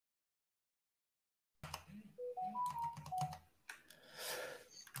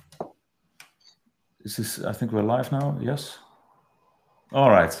Is this, I think we're live now, yes?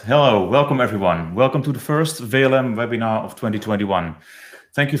 All right, hello, welcome everyone. Welcome to the first vLm webinar of 2021.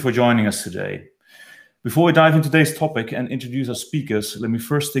 Thank you for joining us today. Before we dive into today's topic and introduce our speakers, let me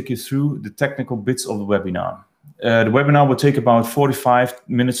first take you through the technical bits of the webinar. The webinar will take about 45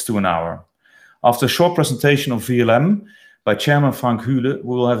 minutes to an hour. After a short presentation of vLm by Chairman Frank Hühle,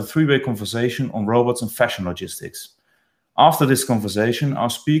 we will have a three-way conversation on robots and fashion logistics. After this conversation, our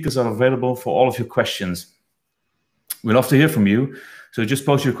speakers are available for all of your questions. We'd love to hear from you, so just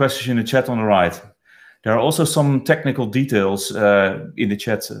post your questions in the chat on the right. There are also some technical details in the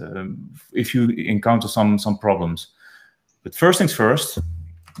chat if you encounter some problems. But first things first,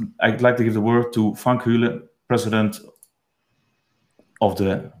 I'd like to give the word to Frank Hühle, President of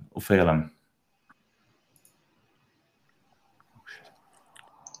vLm.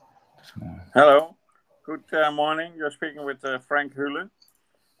 Hello, good morning. You're speaking with Frank Hühle.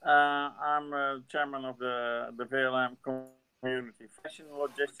 I'm chairman of the vLm community Fashion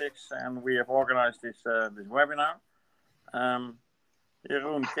Logistics, and we have organized this webinar.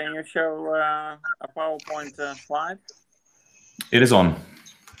 Jeroen, can you show a PowerPoint slide? It is on.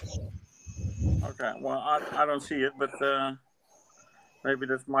 Okay, well, I don't see it, but maybe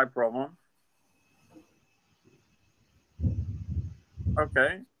that's my problem.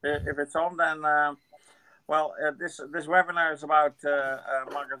 Okay, if it's on, then well, this webinar is about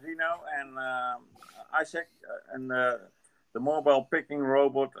Magazino and ASICS and the mobile picking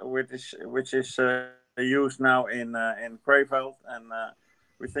robot, which is used now in Krefeld, and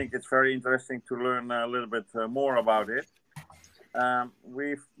we think it's very interesting to learn a little bit more about it.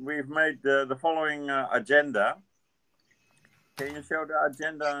 We've made the following agenda. Can you show the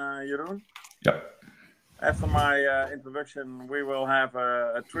agenda, Jeroen? Yep. After my introduction, we will have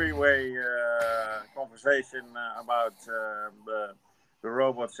a three-way conversation about the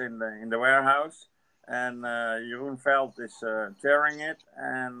robots in the warehouse, and Jeroen Veld is chairing it,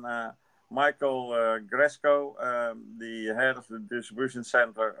 and Michael Gryszko, the head of the distribution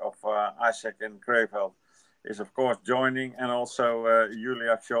center of ASICS in Krefeld, is of course joining, and also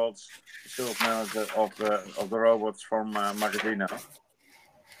Julia Scholz, sales manager of the robots from Magazino.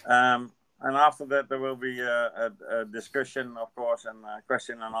 And after that, there will be a discussion, of course, and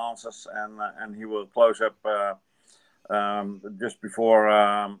question and answers, and he will close up just before,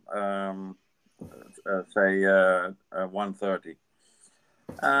 say, 1:30.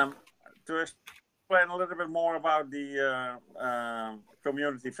 To explain a little bit more about the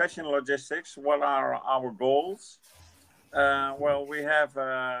community fashion logistics, what are our goals? Well, we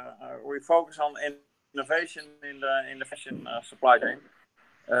focus on innovation in the fashion supply chain.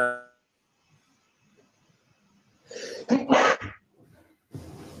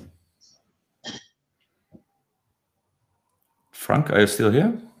 Frank, are you still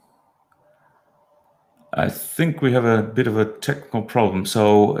here? I think we have a bit of a technical problem,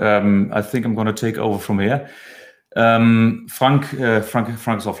 so I think I'm going to take over from here. Frank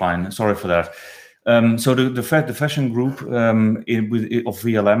is offline. Sorry for that. So the fashion group of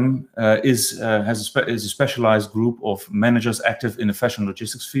vLm is a specialized group of managers active in the fashion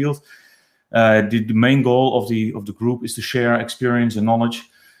logistics field. The main goal of the group is to share experience and knowledge.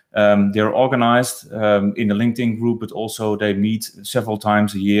 They're organized in a LinkedIn group, but also they meet several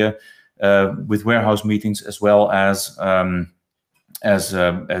times a year with warehouse meetings, as well as a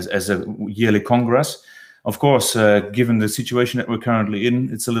yearly congress. Of course, given the situation that we're currently in,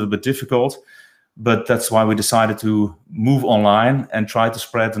 it's a little bit difficult, but that's why we decided to move online and try to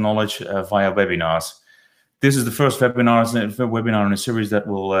spread the knowledge via webinars. This is the first webinar in a series that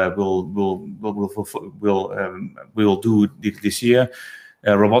we'll do this year.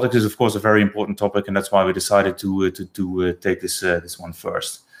 Robotics is, of course, a very important topic, and that's why we decided to take this one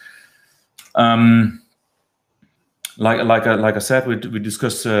first. Like I said, we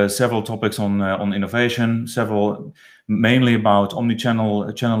discussed several topics on innovation, mainly about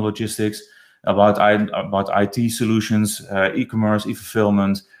omni-channel logistics, about IT solutions, e-commerce,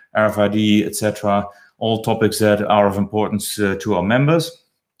 e-fulfillment, RFID, etc. All topics that are of importance to our members.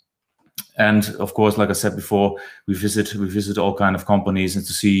 And of course, like I said before, we visit all kind of companies and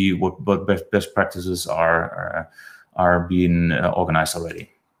to see what best practices are being organized already.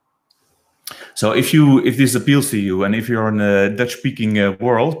 So if this appeals to you, and if you're in the Dutch-speaking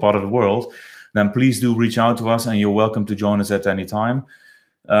part of the world, then please do reach out to us, and you're welcome to join us at any time.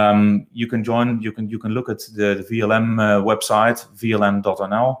 You can look at the vLm website,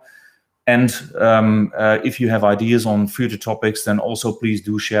 vlm.nl. And if you have ideas on future topics, then also please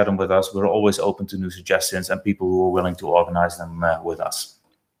do share them with us. We're always open to new suggestions and people who are willing to organize them with us.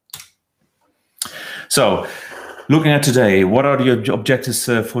 So Looking at today, what are the objectives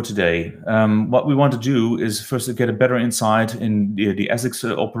for today? What we want to do is first to get a better insight in the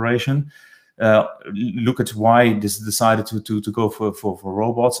ASICS operation, look at why this decided to go for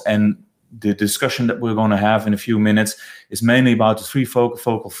robots, and the discussion that we're going to have in a few minutes is mainly about the three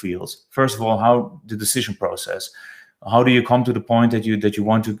focal fields. First of all, how the decision process. How do you come to the point that you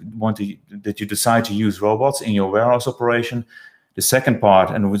decide to use robots in your warehouse operation? The second part,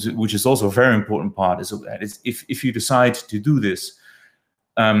 and which is also a very important part, is if you decide to do this,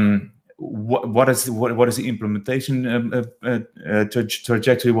 what is the implementation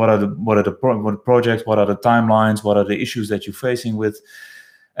trajectory? What are the projects? What are the timelines? What are the issues that you're facing with?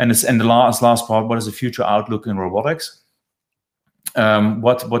 And the last part, what is the future outlook in robotics?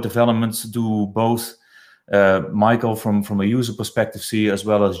 What developments do both Michael from a user perspective see, as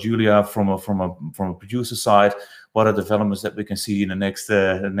well as Julia from a producer side? What are developments that we can see in the next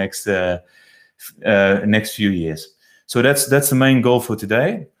few years? So that's the main goal for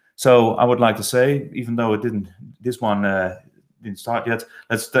today. So I would like to say, even though this one didn't start yet,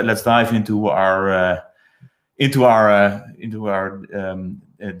 let's dive into our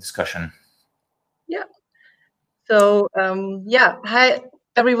discussion. Yeah. So yeah, hi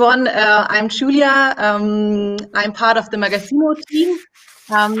everyone. I'm Julia. I'm part of the Magazino team.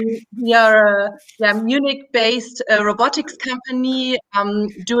 We are a Munich-based robotics company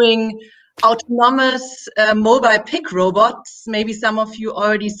doing autonomous mobile pick robots. Maybe some of you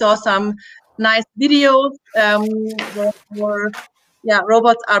already saw some nice videos where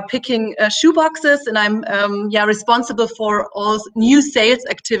robots are picking shoe boxes, and I'm responsible for all new sales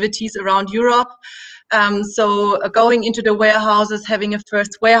activities around Europe. So going into the warehouses, having a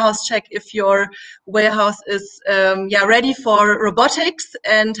first warehouse check if your warehouse is ready for robotics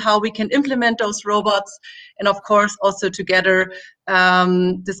and how we can implement those robots, and of course also together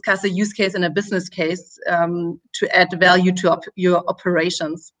discuss a use case and a business case to add value to your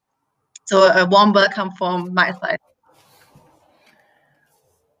operations. So a warm welcome from my side.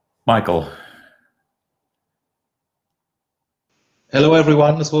 Michael. Hello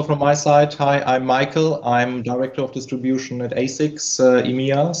everyone, as well from my side. Hi, I'm Michael. I'm Director of Distribution at ASICS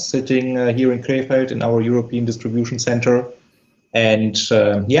EMEA, sitting here in Krefeld in our European Distribution Center. And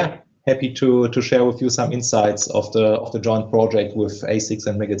happy to share with you some insights of the joint project with ASICS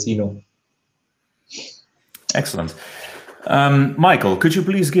and Magazino. Excellent. Michael, could you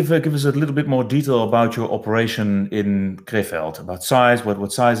please give us a little bit more detail about your operation in Krefeld, about size,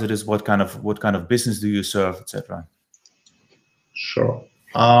 what size it is, what kind of business do you serve, etc. Sure.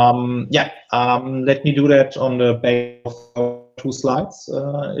 Let me do that on the basis of 2 slides,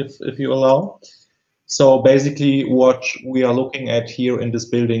 if you allow. So basically, what we are looking at here in this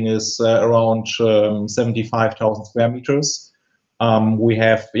building is around 75,000 square meters. We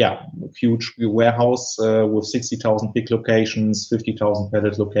have a huge warehouse with 60,000 pick locations, 50,000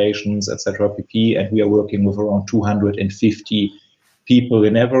 pallet locations, etc. pp. And we are working with around 250 people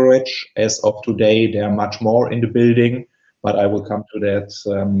in average. As of today, there are much more in the building, but I will come to that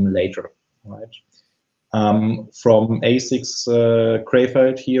later. Right. From ASICS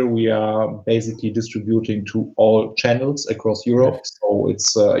Krefeld here, we are basically distributing to all channels across Europe. So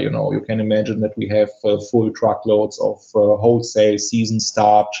it's, you can imagine that we have full truckloads of wholesale, season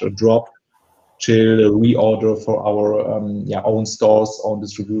start, drop, till reorder for our own stores, own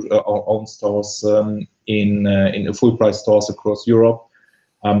stores in full price stores across Europe.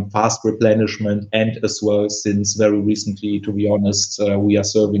 Fast replenishment, and as well, since very recently, to be honest, we are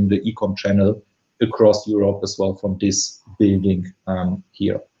serving the e-com channel across Europe as well from this building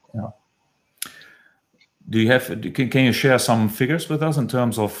here. Yeah. Do you have? Can you share some figures with us in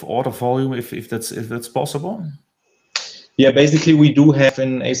terms of order volume, if that's possible? Yeah, basically we do have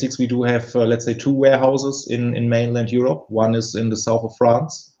in ASICS, we do have let's say 2 warehouses in mainland Europe. One is in the south of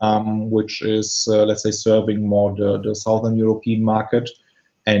France, which is let's say serving more the southern European market.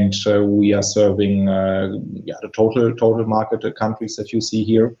 And we are serving the total market, the countries that you see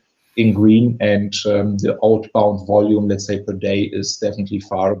here in green, and the outbound volume, let's say per day, is definitely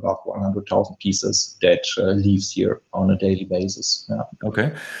far above 100,000 pieces that leaves here on a daily basis. Yeah.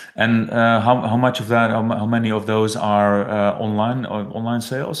 Okay, and how much of that? How many of those are online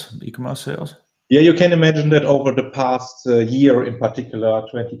sales, e-commerce sales? Yeah, you can imagine that over the past year, in particular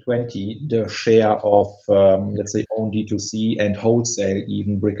 2020, the share of, let's say, own D2C and wholesale,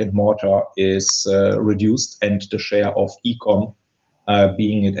 even brick and mortar, is reduced, and the share of e-com,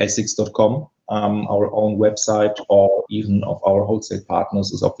 being at asics.com, our own website, or even of our wholesale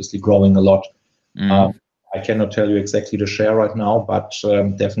partners, is obviously growing a lot. I cannot tell you exactly the share right now, but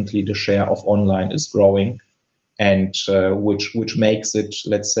definitely the share of online is growing, and which makes it,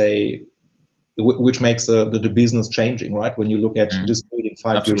 let's say, which makes the business changing, right? When you look at this building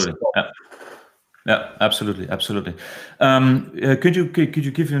 5 years ago. Yeah, absolutely. Could you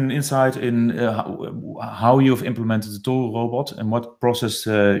give an insight in how you've implemented the TORU robot and what process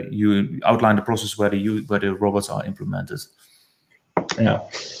you outline the process where the robots are implemented? Yeah.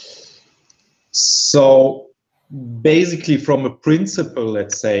 So basically, from a principle,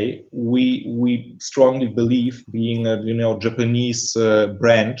 let's say, we strongly believe, being a Japanese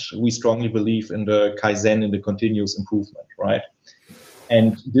brand, we strongly believe in the Kaizen, in the continuous improvement, right?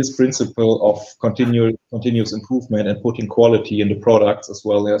 And this principle of continuous improvement and putting quality in the products as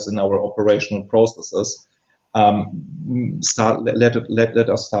well as in our operational processes, let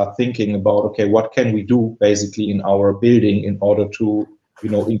us start thinking about, okay, what can we do basically in our building in order to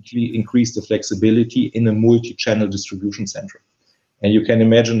increase the flexibility in a multi-channel distribution center. And you can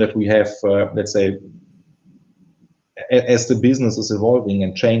imagine that we have, let's say, as the business is evolving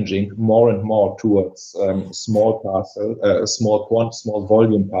and changing more and more towards small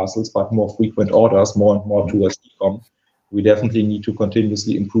volume parcels, but more frequent orders, more and more towards e-com, we definitely need to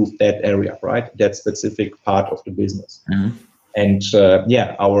continuously improve that area, right? That specific part of the business. And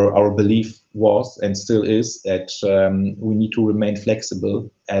yeah, our belief was and still is that we need to remain flexible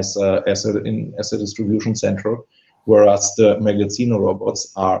as a distribution center, whereas the Magazino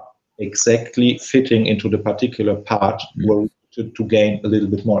robots are exactly fitting into the particular part where we need to gain a little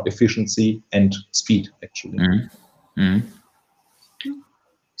bit more efficiency and speed, actually.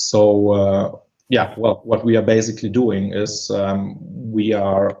 So yeah, well, what we are basically doing is we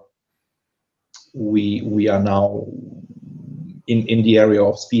are now in the area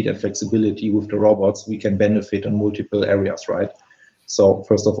of speed and flexibility with the robots. We can benefit in multiple areas, right? So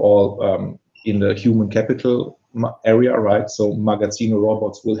first of all, in the human capital area, right? So Magazino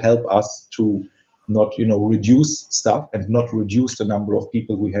robots will help us to not, reduce stuff and not reduce the number of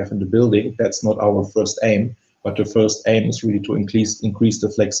people we have in the building. That's not our first aim, but the first aim is really to increase the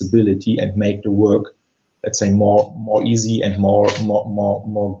flexibility and make the work, let's say, more easy and more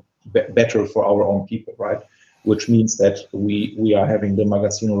better for our own people, right? Which means that we are having the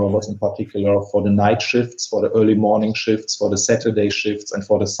Magazino robots in particular for the night shifts, for the early morning shifts, for the Saturday shifts, and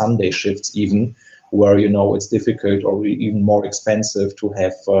for the Sunday shifts even, where, it's difficult or even more expensive to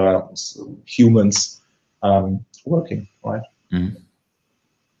have humans working, right?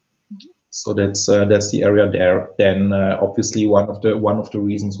 So that's the area there. Then obviously one of the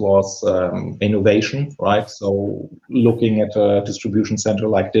reasons was innovation, right? So looking at a distribution center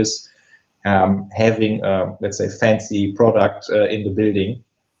like this, having let's say fancy product in the building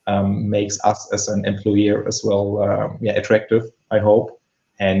makes us as an employer as well attractive, I hope,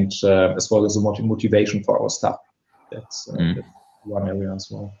 and as well as a motivation for our staff. That's one area as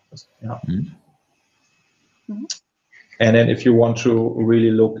well. Yeah. And then if you want to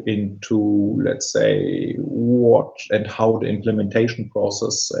really look into, let's say, what and how the implementation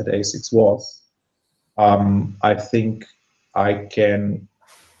process at ASICS was, I think I can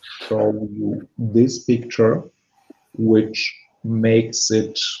show you this picture, which makes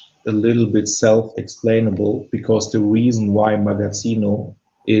it a little bit self-explainable, because the reason why Magazino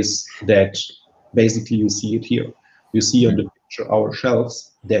is that basically you see it here. You see on the picture our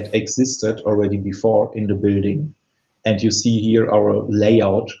shelves that existed already before in the building, and you see here our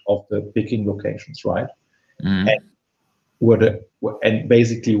layout of the picking locations, right? And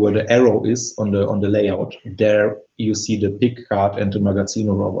basically where the arrow is on the layout, there you see the pick cart and the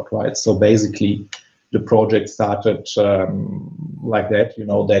Magazino robot, right? So basically the project started like that,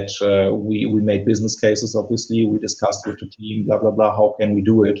 that we made business cases, obviously, we discussed with the team, blah, blah, blah, how can we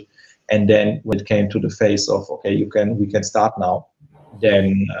do it? And then when it came to the phase of, okay, we can start now,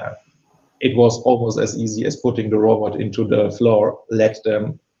 then it was almost as easy as putting the robot into the floor, let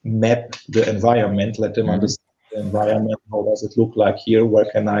them map the environment, let them understand the environment, how does it look like here, where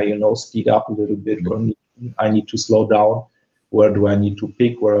can I, speed up a little bit, where I need to slow down, where do I need to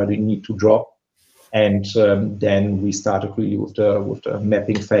pick, where do I need to drop, and then we started really with the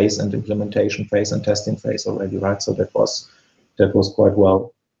mapping phase and implementation phase and testing phase already, right? So that was quite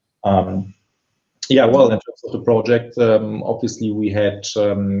well. Yeah, well, in terms of the project, obviously we had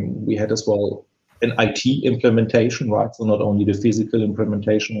as well an IT implementation, right? So not only the physical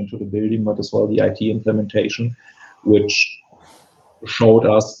implementation into the building, but as well the IT implementation, which showed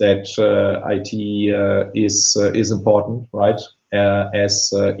us that IT is important, right?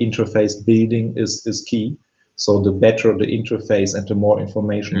 As interface building is key. So the better the interface and the more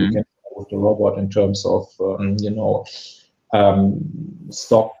information you can have with the robot in terms of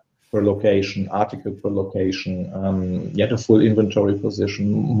stock per location, article per location, the full inventory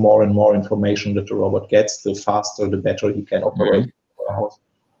position, more and more information that the robot gets, the faster, the better he can operate the warehouse.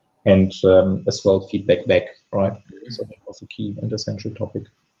 and as well feedback back, right? So that was a key and essential topic.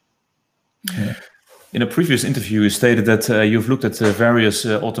 Yeah. In a previous interview, you stated that you've looked at various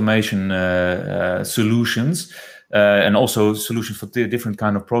automation solutions and also solutions for different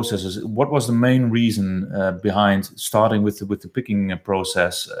kind of processes. What was the main reason behind starting with the picking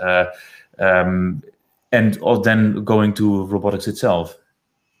process and then going to robotics itself?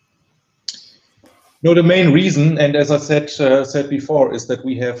 No, the main reason, and as I said before, is that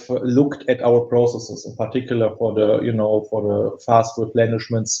we have looked at our processes, in particular for the fast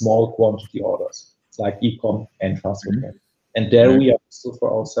replenishment, small quantity orders. It's like e-com and fast replenishment. And there we understood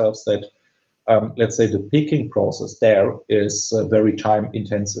for ourselves that, let's say, the picking process there is very time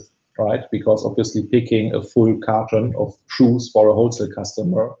intensive, right? Because obviously picking a full carton of shoes for a wholesale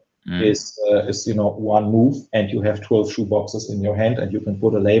customer is one move, and you have 12 shoe boxes in your hand, and you can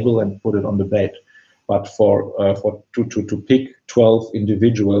put a label and put it on the bed. But to pick 12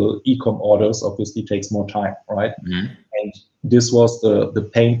 individual e-com orders obviously takes more time, right? And this was the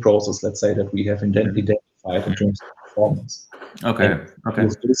pain process, let's say, that we have identified in terms of performance. Okay.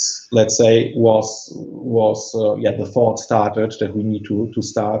 With this, let's say, was the thought started that we need to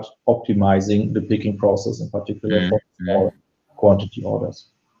start optimizing the picking process, in particular for small quantity orders.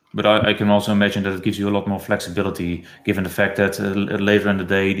 But I can also imagine that it gives you a lot more flexibility, given the fact that later in the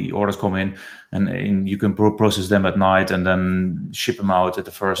day the orders come in and you can process them at night and then ship them out at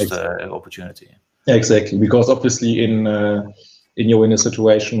the first opportunity. Exactly, because obviously in a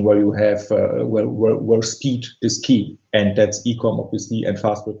situation where you have where speed is key, and that's e-com obviously and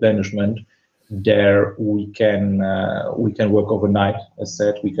fast replenishment. There we can work overnight. As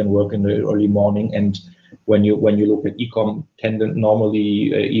said, we can work in the early morning, and when you look at e-com, normally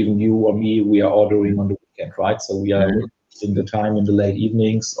even you or me, we are ordering on the weekend, right? So we are using the time in the late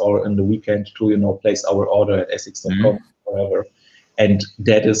evenings or in the weekend to place our order at ASICS.com or wherever, and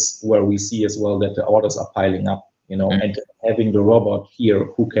that is where we see as well that the orders are piling up, and having the robot here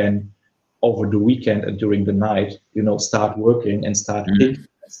who can over the weekend and during the night, start working and start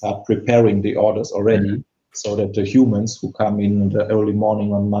preparing the orders already, so that the humans who come in the early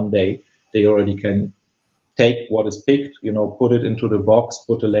morning on Monday, they already can take what is picked, put it into the box,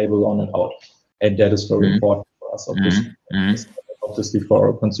 put a label on it out. And that is very important for us, obviously for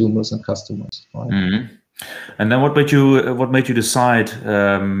our consumers and customers. Right? And then what made you decide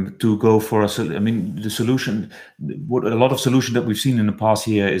to go for the solution? What a lot of solutions that we've seen in the past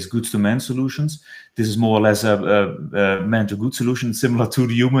year is goods to man solutions. This is more or less a man to good solution, similar to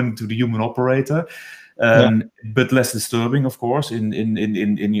the human operator. But less disturbing, of course, in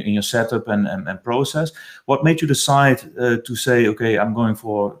your setup and process. What made you decide to say, okay, I'm going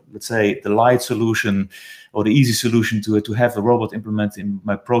for, let's say, the light solution or the easy solution to have the robot implement in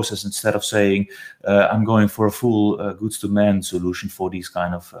my process, instead of saying I'm going for a full goods to man solution for these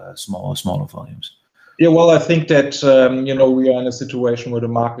kind of smaller volumes? Yeah, well, I think that we are in a situation where the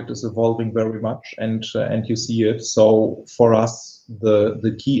market is evolving very much, and you see it. So for us,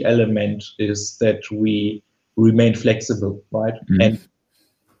 the key element is that we remain flexible, right? And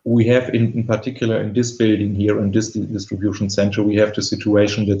we have, in particular, in this building here, in this distribution center, we have the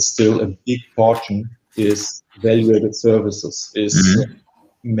situation that still a big portion is value-added services, is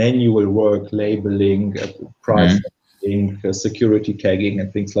manual work, labeling, pricing, security tagging,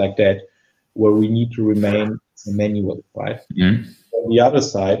 and things like that, where we need to remain manual, right? On the other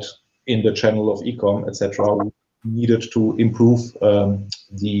side, in the channel of e-com, etc., we needed to improve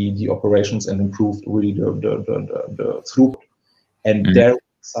the operations and improve really the throughput. And there we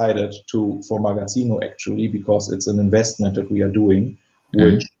decided for Magazino, actually, because it's an investment that we are doing,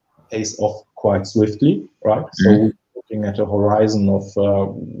 which pays off quite swiftly, right? So we're looking at a horizon of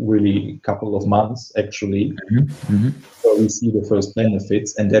really a couple of months, actually. So we see the first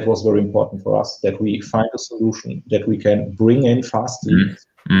benefits, and that was very important for us, that we find a solution that we can bring in fastly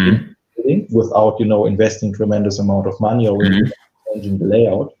without, investing tremendous amount of money or changing the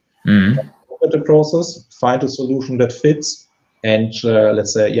layout. Look at the process, find a solution that fits, and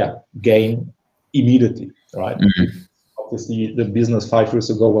let's say, gain immediately, right? Obviously, the business 5 years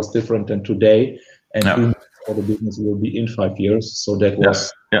ago was different than today, and who knows how the business will be in 5 years. So that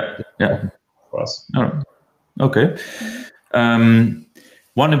was for us. Okay.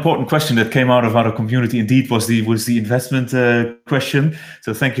 One important question that came out of our community indeed was the investment question.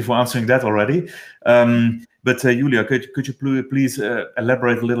 So thank you for answering that already. But Julia, could you please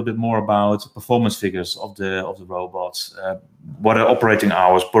elaborate a little bit more about performance figures of the robots? What are operating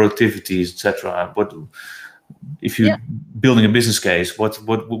hours, productivities, etc.? What if you're building a business case? What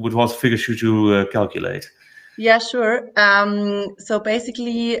figures should you calculate? Yeah, sure. So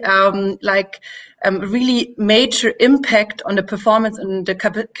basically, really major impact on the performance and the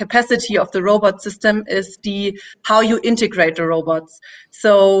capacity of the robot system is how you integrate the robots.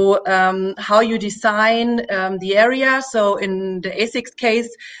 So how you design the area. So in the ASICS case,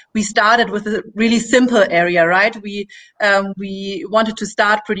 we started with a really simple area, right? We wanted to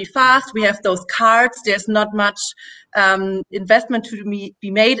start pretty fast. We have those cards. There's not much investment to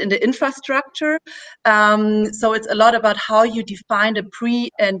be made in the infrastructure. So it's a lot about how you define the pre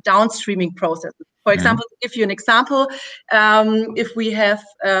and downstreaming processes. For example, to give you an example, if we have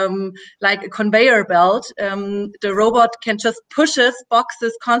like a conveyor belt, the robot can just pushes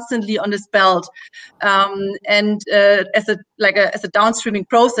boxes constantly on this belt, and as a downstreaming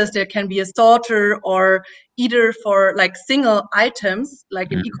process, there can be a sorter, or either for like single items,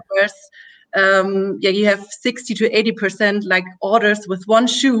 like in e-commerce, you have 60 to 80% like orders with one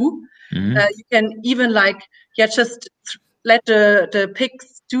shoe. You can even just let the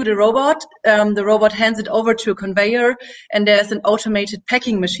picks do the robot. The robot hands it over to a conveyor, and there's an automated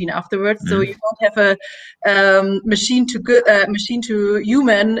packing machine afterwards. So you don't have a machine to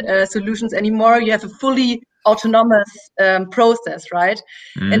human solutions anymore. You have a fully autonomous process, right?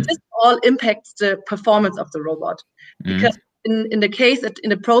 And this all impacts the performance of the robot, because in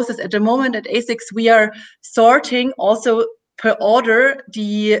the process at the moment at ASICS, we are sorting also per order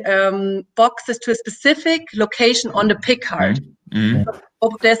the boxes to a specific location on the pick card. So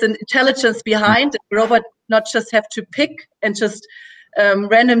there's an intelligence behind. The robot not just have to pick and just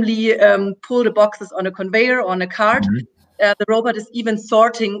randomly pull the boxes on a conveyor or on a cart. The robot is even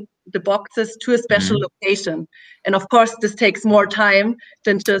sorting the boxes to a special location. And of course, this takes more time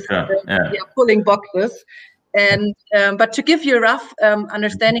than just pulling boxes. And but to give you a rough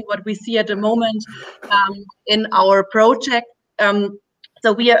understanding what we see at the moment in our project,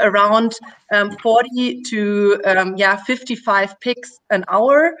 so we are around 40 to 55 picks an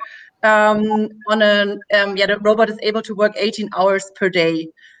hour. The robot is able to work 18 hours per day.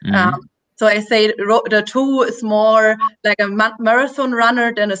 So I say the TORU is more like a marathon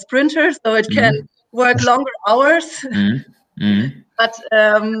runner than a sprinter, so it can work longer hours.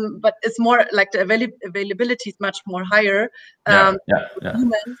 But it's more like the availability is much more higher.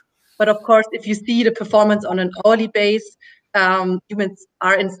 Humans. But of course, if you see the performance on an hourly base, humans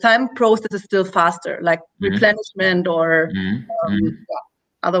are in some processes still faster, like replenishment or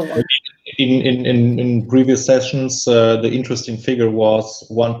other ones. In previous sessions, the interesting figure was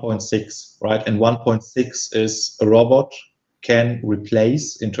 1.6, right? And 1.6 is a robot can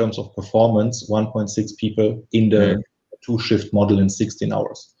replace, in terms of performance, 1.6 people in the 2-shift model in 16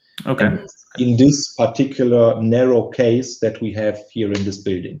 hours. Okay. And in this particular narrow case that we have here in this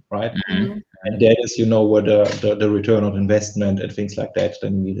building, right? And that is, where the return on investment and things like that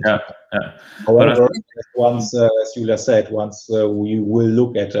then needed. However, once, as Julia said, once we will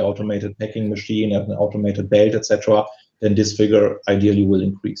look at the automated packing machine and an automated belt, etc., then this figure ideally will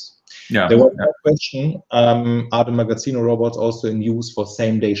increase. There was a question, are the Magazino robots also in use for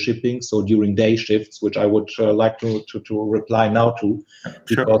same-day shipping, so during day shifts, which I would like to reply now to,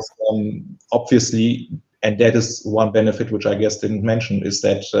 because obviously, and that is one benefit which I guess didn't mention, is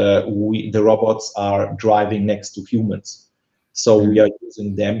that the robots are driving next to humans. So we are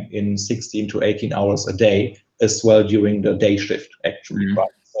using them in 16 to 18 hours a day as well during the day shift, actually. Right?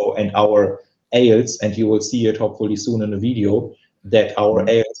 So, and our ASICS, and you will see it hopefully soon in the video, that our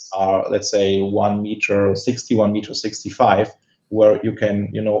ASICS are, let's say, 1 meter 60, 1 meter 65, where you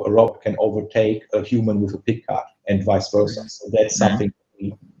can, a robot can overtake a human with a pick card and vice versa. So that's something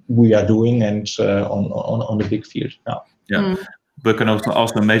we are doing, and on a big field now. But can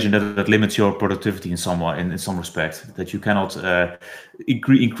also imagine that limits your productivity in some respect, that you cannot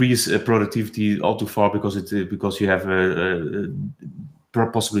increase productivity all too far because you have a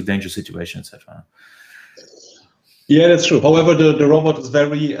possibly dangerous situation, etc. Yeah, that's true. However, the robot is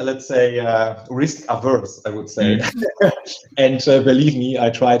very, let's say, risk averse, I would say. And believe me,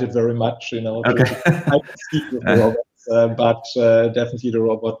 I tried it very much, to speak with the robots, but definitely the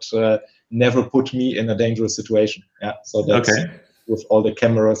robot never put me in a dangerous situation. So that's with all the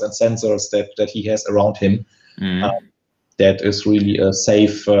cameras and sensors that he has around him. That is really a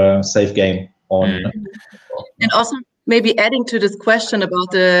safe game on. And also, maybe adding to this question about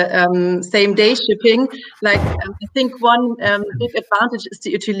the same-day shipping, I think one big advantage is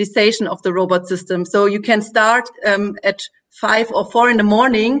the utilization of the robot system. So you can start at 5 or 4 in the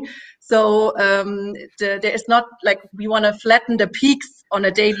morning. So there is not we want to flatten the peaks on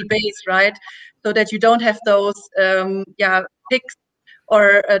a daily basis, right? So that you don't have those peaks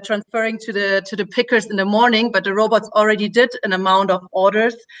or transferring to the pickers in the morning, but the robots already did an amount of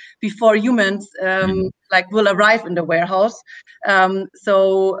orders before humans like will arrive in the warehouse.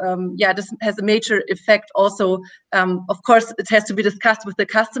 Yeah, this has a major effect also. Of course, it has to be discussed with the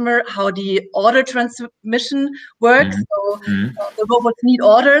customer how the order transmission works. So the robots need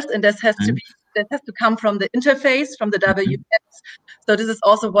orders, and this has to be come from the interface, from the WMS. So this is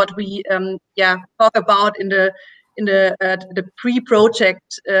also what we talk about in the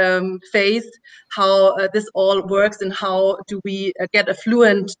pre-project phase, how this all works and how do we get a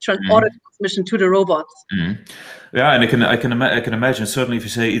fluent order transmission to the robots. Yeah, and I can imagine, certainly if you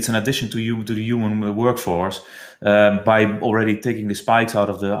say it's an addition to the human workforce, by already taking the spikes out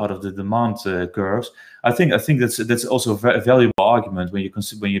of the demand curves. I think that's also a valuable argument when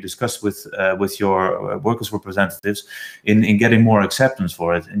you discuss with your workers' representatives in getting more acceptance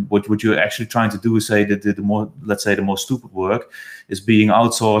for it. And what you're actually trying to do is say that the more, let's say, the more stupid work is being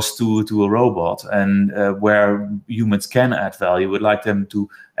outsourced to a robot, and where humans can add value, we'd like them to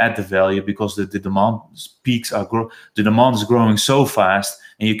add the value, because the demand peaks the demand is growing so fast,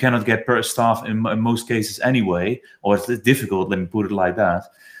 and you cannot get per staff in most cases anyway, or it's difficult. Let me put it like that.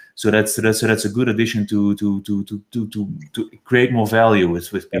 So that's a good addition to create more value with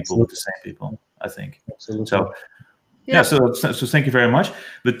people, Absolutely. with the same people, I think. Absolutely. So yeah, so thank you very much.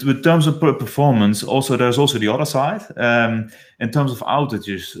 But in terms of performance, also there's also the other side. In terms of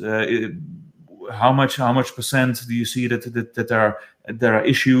outages, how much percent do you see that there are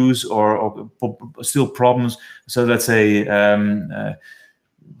issues or still problems? So let's say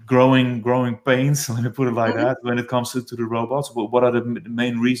growing pains, let me put it like that, when it comes to the robots. What are the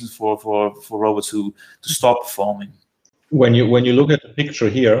main reasons for robots to stop performing? When you look at the picture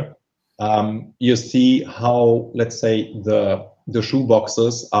here, you see how, let's say, the shoe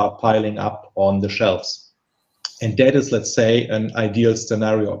boxes are piling up on the shelves, and that is, let's say, an ideal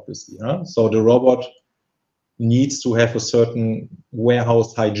scenario, obviously. So the robot needs to have a certain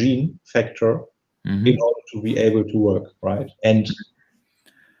warehouse hygiene factor in order to be able to work, right? And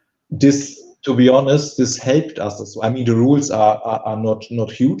this, to be honest, this helped us as well. I mean, the rules are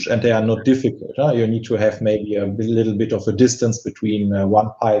not huge, and they are not difficult. You need to have maybe a little bit of a distance between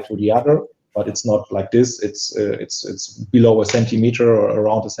one pile to the other, but it's not like this. It's below a centimeter or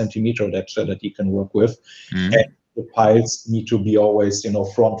around a centimeter that you can work with. And the piles need to be always,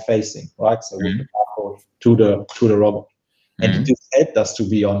 front facing, right? So with the barcode to the robot. And this helped us, to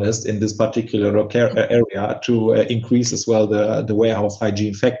be honest, in this particular area to increase as well the warehouse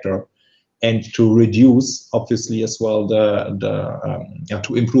hygiene factor, and to reduce, obviously, as well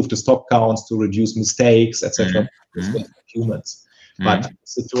to improve the stock counts, to reduce mistakes, etc. As well for humans. But the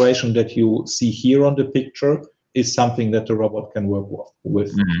situation that you see here on the picture is something that the robot can work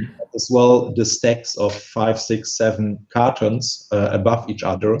with. As well, the stacks of 5, 6, 7 cartons above each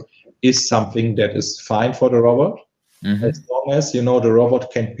other is something that is fine for the robot. As long as the robot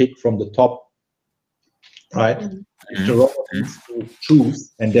can pick from the top, right? If the robot needs to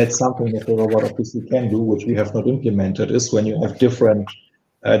choose, and that's something that the robot obviously can do, which we have not implemented, is when you have different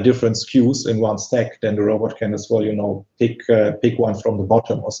SKUs in one stack, then the robot can as well, pick one from the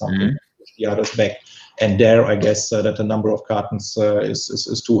bottom or something, push the others back. And there, I guess that the number of cartons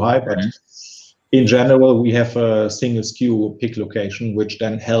is too high, but in general, we have a single SKU pick location, which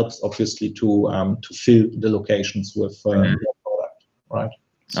then helps, obviously, to fill the locations with product, right?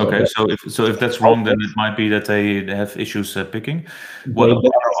 So okay, so if that's wrong, then it might be that they have issues picking. What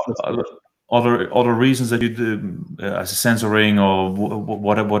other reasons that you do, as a sensoring, or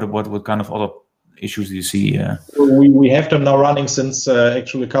what kind of other issues do you see? We have them now running since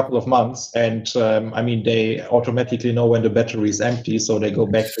actually a couple of months, and I mean, they automatically know when the battery is empty, so they go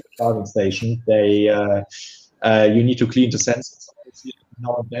back to the charging station. You need to clean the sensors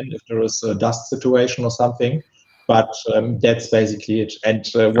now and then if there is a dust situation or something, but that's basically it. And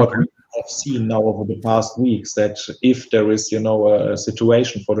what we have seen now over the past weeks, that if there is a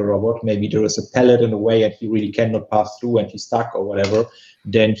situation for the robot, maybe there is a pallet in the way and he really cannot pass through and he's stuck or whatever,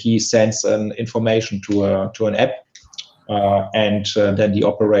 then he sends an information to an app, and then the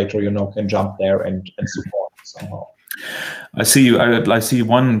operator can jump there and support somehow. I see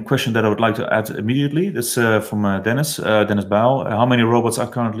one question that I would like to add immediately. This from Dennis Bouw. How many robots are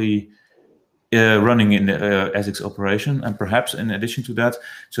currently running in the ASICS operation? And perhaps in addition to that,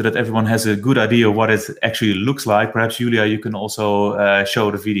 so that everyone has a good idea of what it actually looks like, perhaps Julia, you can also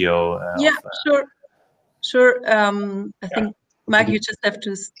show the video. Sure. I think, Mike, you just have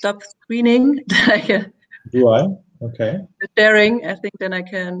to stop screening. Do I? Okay. Sharing, I think then I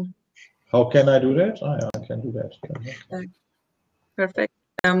can. How can I do that? I can do that. Okay. Perfect.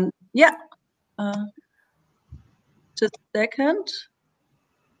 Just a second.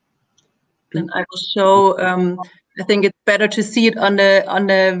 Then I will show. I think it's better to see it on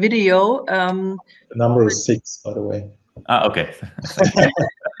the video. The number is 6, by the way. Okay.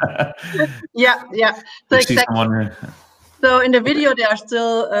 Yeah. So exactly. So in the video there are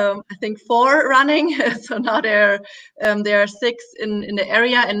still I think 4 running. So now there are 6 in the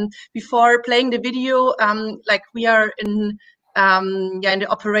area. And before playing the video, like we are in the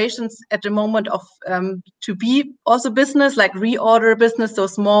operations at the moment of to be also business, like reorder business, so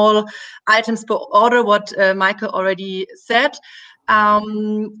small items per order, what Michael already said.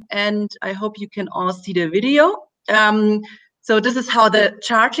 And I hope you can all see the video. So this is how the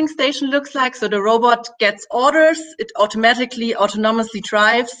charging station looks like. So the robot gets orders, it autonomously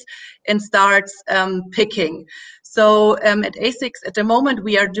drives and starts picking. So at ASICS at the moment,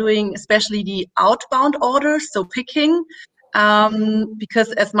 we are doing especially the outbound orders, so picking,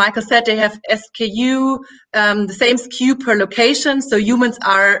 because as Michael said, they have SKU, the same SKU per location. So humans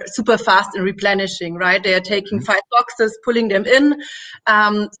are super fast in replenishing, right? They are taking 5 boxes, pulling them in.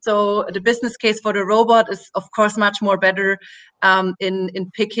 So the business case for the robot is, of course, much more better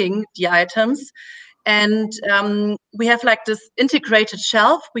in picking the items. And we have like this integrated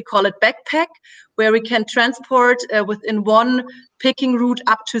shelf, we call it backpack, where we can transport within one picking route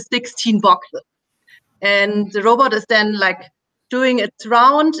up to 16 boxes. And the robot is then like doing its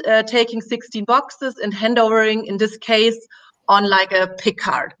round, taking 16 boxes and handovering, in this case, on like a pick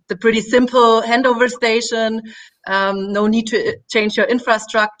cart. It's a pretty simple handover station, no need to change your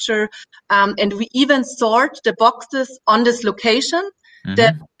infrastructure. And we even sort the boxes on this location.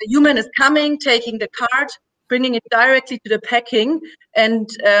 That the human is coming, taking the cart, bringing it directly to the packing, and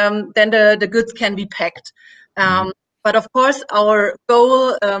then the goods can be packed. But of course, our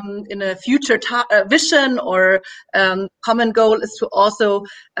goal in a future vision or common goal is to also,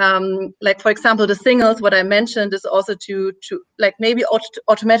 like for example, the singles, what I mentioned is also to like maybe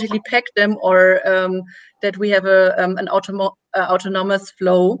automatically pack them, or that we have an autonomous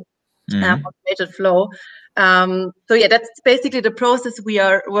flow, automated flow. So yeah, that's basically the process we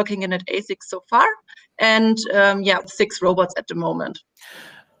are working in at ASICS so far, and 6 robots at the moment.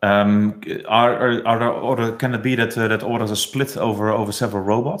 Can it be that orders are split over several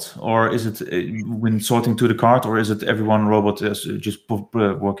robots, or is it when sorting to the cart, or is it every one robot is just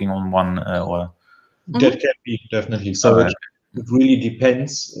working on one order? That can be, definitely. So it really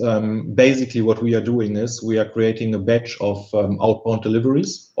depends. Basically, what we are doing is we are creating a batch of outbound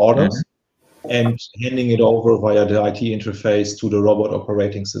deliveries, orders, and handing it over via the IT interface to the robot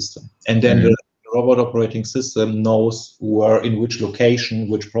operating system. And then the robot operating system knows where, in which location,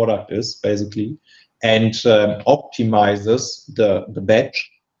 which product is, basically, and optimizes the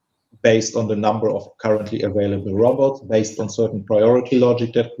batch based on the number of currently available robots, based on certain priority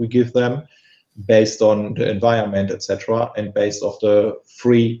logic that we give them, based on the environment, etc., and based off the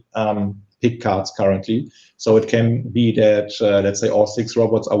free pick cards currently. So it can be that, let's say, all 6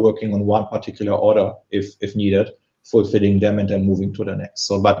 robots are working on one particular order if needed, fulfilling them and then moving to the next.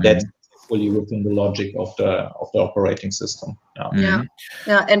 So, but that's fully within the logic of the operating system.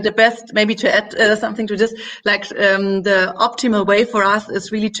 And the best, maybe to add something to this, like the optimal way for us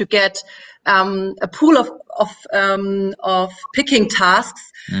is really to get a pool of picking tasks,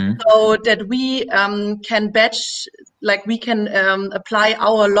 so that we can batch, like we can apply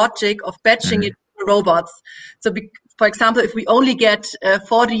our logic of batching it to robots. So for example, if we only get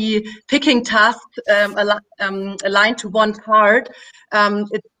 40 picking tasks aligned to one card,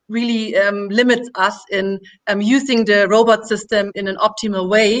 it really limits us in using the robot system in an optimal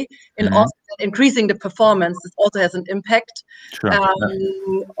way, and also increasing the performance. This also has an impact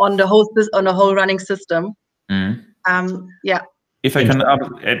on the whole running system. If I can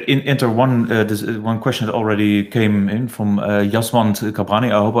enter one question that already came in from Jaswant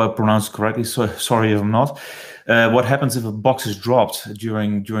Kabrani. I hope I pronounced correctly. So sorry if I'm not. What happens if a box is dropped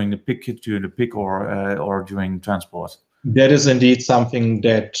during the pick or during transport? That is indeed something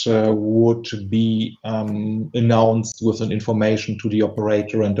that would be announced with an information to the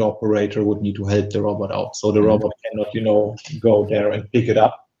operator, and the operator would need to help the robot out. So the robot cannot, go there and pick it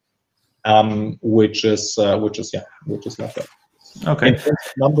up, which is not that. Okay. In terms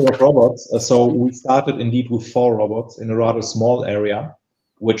of number of robots, so we started indeed with 4 robots in a rather small area,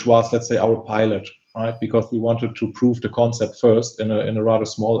 which was, let's say, our pilot, right? Because we wanted to prove the concept first in a rather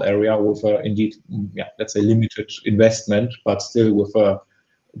small area with indeed, let's say, limited investment, but still with a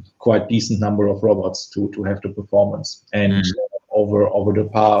quite decent number of robots to have the performance. And over the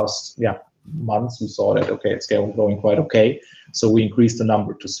past months, we saw that it's going quite okay. So we increased the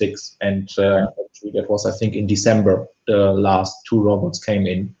number to 6, and actually that was, I think, in December the last 2 robots came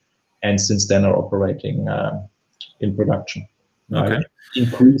in, and since then are operating in production. right? Okay.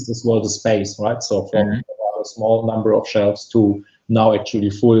 Increased as well the space, right? So from a small number of shelves to now actually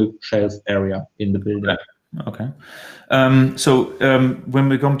full shelf area in the building. Okay. When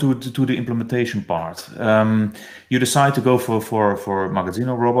we come to the implementation part, you decide to go for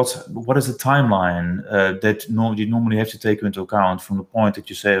Magazino robots. What is the timeline that you normally have to take into account from the point that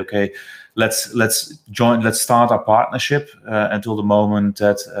you say, okay, let's start our partnership until the moment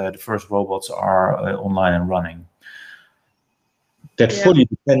that the first robots are online and running? That fully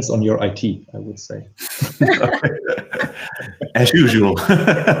depends on your IT, I would say. As usual.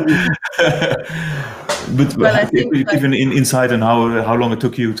 But well, I think even insight on how long it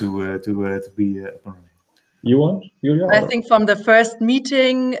took you to be up and running. You want, Julia? I think from the first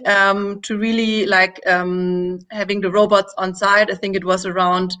meeting to really having the robots on site, I think it was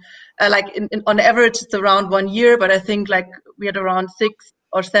around on average it's around 1 year, but I think we had around 6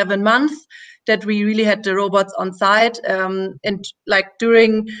 or 7 months that we really had the robots on site. And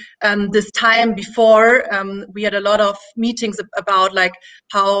during this time before, we had a lot of meetings about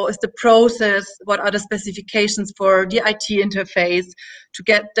how is the process, what are the specifications for the IT interface, to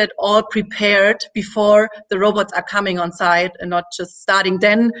get that all prepared before the robots are coming on site and not just starting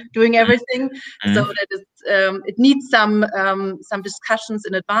then doing everything. So that is, it needs some discussions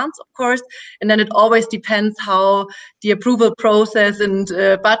in advance, of course, and then it always depends how the approval process and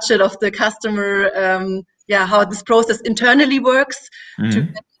budget of the customer, how this process internally works to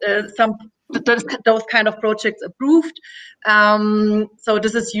get those kind of projects approved. So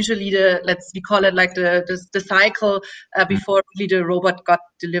this is usually we call it the cycle before really the robot got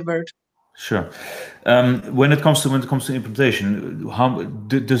delivered. Sure. When it comes to implementation, how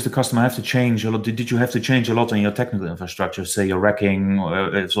does the customer have to change a lot? Did you have to change a lot in your technical infrastructure, say your racking,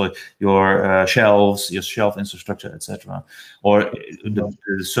 your shelves, your shelf infrastructure, etc., or the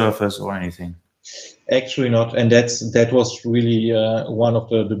surface or anything? Actually not, and that was really one of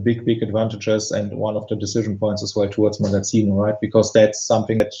the big advantages and one of the decision points as well towards Magazino, right? Because that's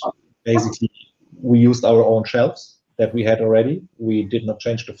something that basically we used our own shelves that we had already. We did not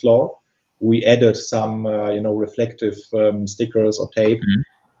change the floor. We added some reflective stickers or tape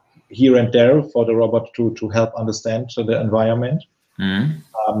here and there for the robot to help understand the environment,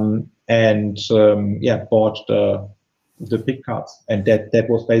 bought the pick cards, and that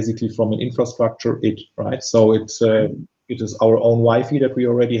was basically from an infrastructure right. So it is our own Wi-Fi that we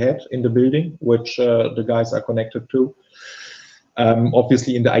already had in the building, which the guys are connected to.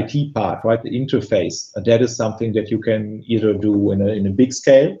 Obviously in the IT part, right, the interface, that is something that you can either do in a big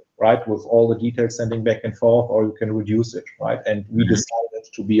scale, right, with all the details sending back and forth, or you can reduce it, right? And we decided,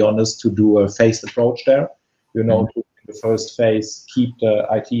 to be honest, to do a phased approach there, to in the first phase keep the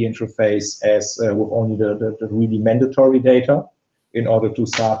IT interface as with only the really mandatory data in order to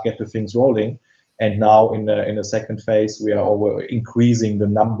get the things rolling. And now in the second phase, we are increasing the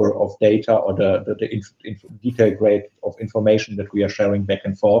number of data or the detailed grade of information that we are sharing back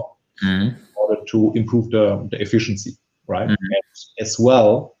and forth in order to improve the efficiency, right? And as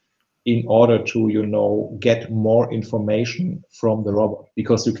well, in order to get more information from the robot,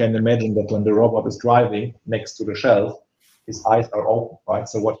 because you can imagine that when the robot is driving next to the shelf, his eyes are open, right?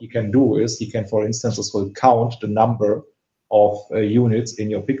 So what he can do is he can, for instance, as well count the number of units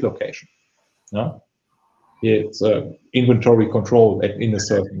in your pick location. No? It's inventory control in a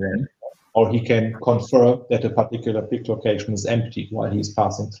certain way, or he can confirm that a particular pick location is empty while he's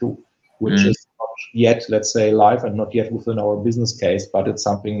passing through, which is not yet, let's say, live and not yet within our business case, but it's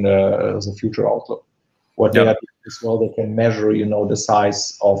something as a future outlook. What they are doing as well, they can measure, the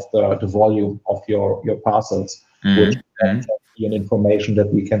size of the volume of your parcels, which can be an information that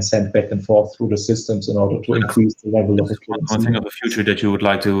we can send back and forth through the systems in order to increase the level of accuracy. One thing of the future that you would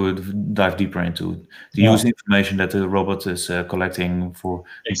like to dive deeper into, to use information that the robot is collecting for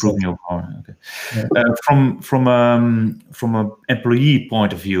improving your power. Okay. From an employee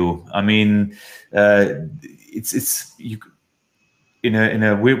point of view, I mean, in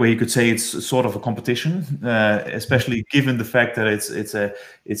a weird way, you could say it's sort of a competition, especially given the fact that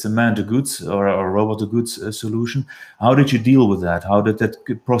it's a man to goods or a robot to goods solution. How did you deal with that? How did that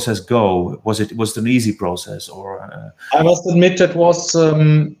process go? Was it an easy process, or? I must admit that was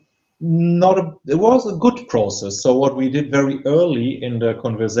it was a good process. So what we did very early in the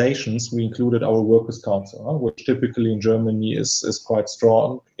conversations, we included our workers' council, which typically in Germany is quite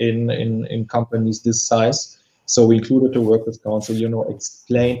strong in companies this size. So we included the workers' council,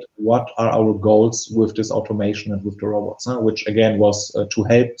 explained what are our goals with this automation and with the robots, which again was to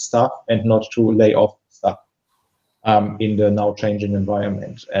help staff and not to lay off staff in the now changing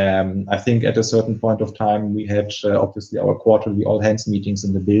environment. I think at a certain point of time, we had obviously our quarterly all hands meetings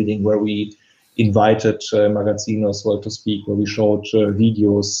in the building where we invited Magazino as well to speak, where we showed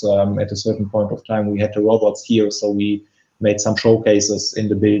videos. At a certain point of time, we had the robots here, so we made some showcases in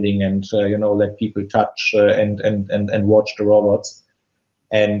the building and let people touch and watch the robots.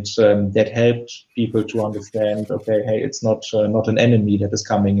 And that helped people to understand, okay, hey, it's not an enemy that is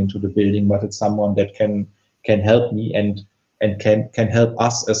coming into the building, but it's someone that can help me and can help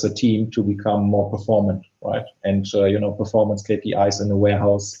us as a team to become more performant, right? And performance KPIs in the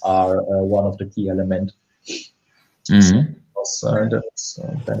warehouse are one of the key elements. Mm-hmm. That's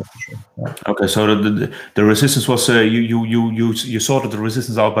beneficial. Yeah. Okay, so the resistance was you sorted the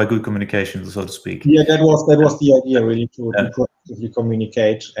resistance out by good communication, so to speak. Yeah, that was the idea, really, to proactively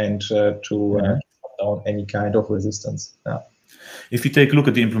communicate and to shut down any kind of resistance. Yeah. If you take a look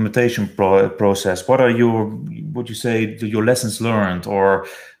at the implementation process, what are your lessons learned, or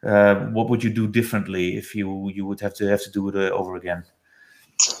what would you do differently if you would have to do it over again?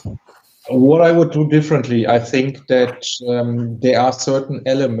 What I would do differently, I think that there are certain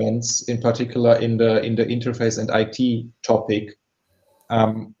elements, in particular in the interface and IT topic,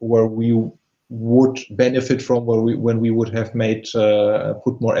 where we would benefit from when we would have made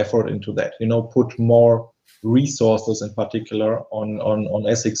put more effort into that. Put more resources, in particular on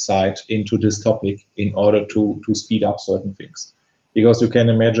ASICS side, into this topic in order to speed up certain things. Because you can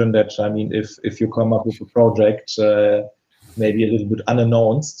imagine that, if you come up with a project maybe a little bit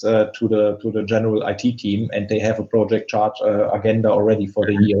unannounced to the general IT team, and they have a project chart agenda already for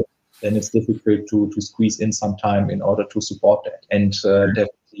the year, then it's difficult to squeeze in some time in order to support that. And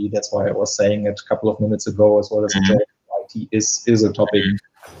definitely, that's why I was saying it a couple of minutes ago, as well as IT is a topic,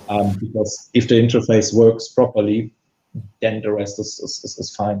 because if the interface works properly, then the rest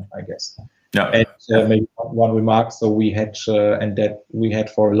is fine, I guess. Yeah. And maybe one remark. So we had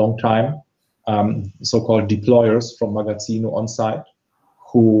for a long time so-called deployers from Magazino on site,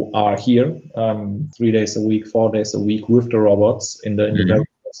 who are here 3 days a week, 4 days a week with the robots in the very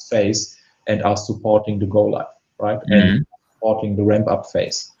first phase, and are supporting the go live, right? And supporting the ramp up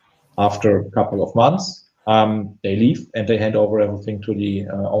phase. After a couple of months, they leave and they hand over everything to the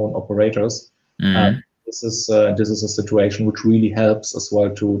own operators. This is a situation which really helps as well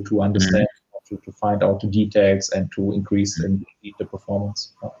to understand, to find out the details, and to increase the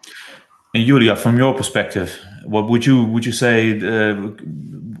performance. And Julia, from your perspective, what would you say?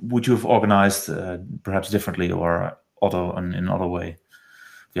 Would you have organized perhaps differently, or in another way?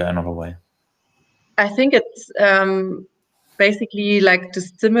 Yeah, another way. I think it's basically like the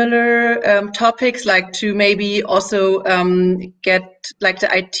similar topics, like to maybe also get like the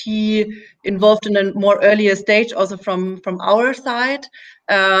IT involved in a more earlier stage, also from our side,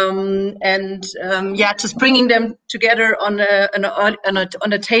 just bringing them together on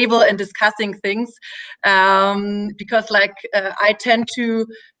a table and discussing things, because I tend to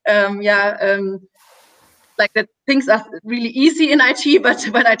like that things are really easy in IT, but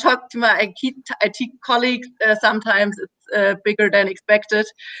when I talk to my IT colleagues, sometimes it's bigger than expected,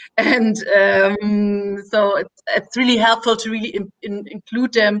 and so it's really helpful to really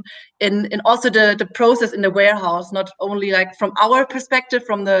include them in also the process in the warehouse, not only like from our perspective,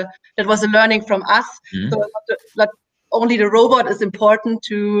 that was a learning from us. So not only the robot is important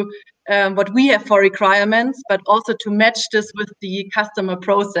to what we have for requirements, but also to match this with the customer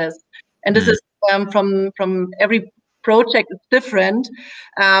process, and this is from every project is different,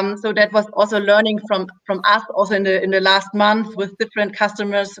 so that was also learning from us also in the last month with different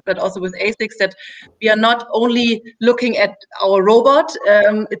customers, but also with ASICS, that we are not only looking at our robot.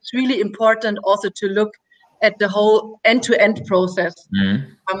 It's really important also to look at the whole end-to-end process,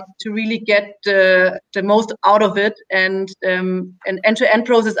 to really get the most out of it. And end-to-end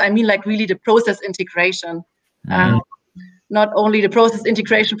process, I mean like really the process integration. Not only the process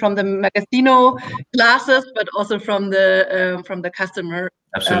integration from the Magazino classes, but also from the customer.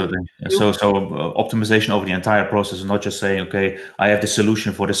 Absolutely. So optimization over the entire process, and not just saying, okay, I have the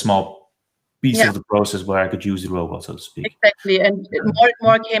solution for the small piece of the process where I could use the robot, so to speak. Exactly. And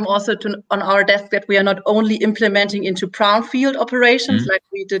more came also on our desk that we are not only implementing into brownfield operations like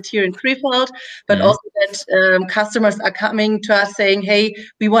we did here in Krefeld, but also that customers are coming to us saying, hey,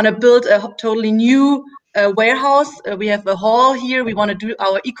 we want to build a totally new warehouse. We have a hall here. We want to do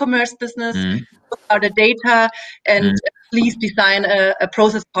our e-commerce business, look at the data, and please design a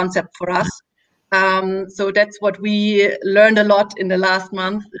process concept for us. So that's what we learned a lot in the last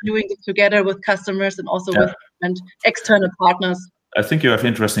month, doing it together with customers and also with external partners. I think you have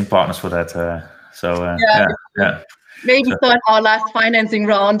interesting partners for that. maybe so in our last financing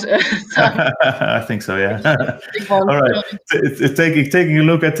round. I think so, yeah. All right. Taking a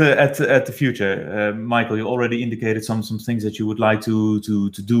look at the future, Michael, you already indicated some things that you would like to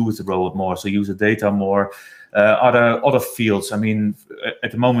do with the robot more. So use the data more. Are there other fields? I mean,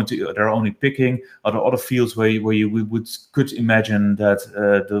 at the moment there are only picking. Are there other fields where you could imagine that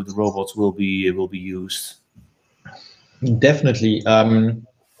the robots will be used? Definitely.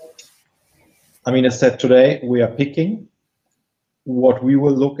 I mean, as said, today we are picking. What we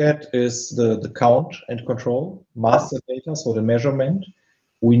will look at is the count and control, master data, so the measurement.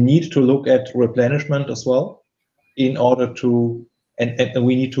 We need to look at replenishment as well in order to, and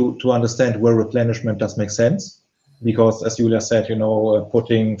we need to understand where replenishment does make sense. Because as Julia said, you know,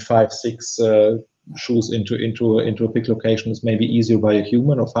 putting 5, 6 shoes into a pick location is maybe easier by a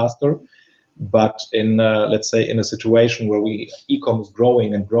human or faster. But in, let's say, in a situation where e-com is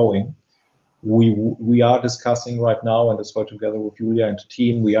growing and growing, we are discussing right now, and as well together with Julia and the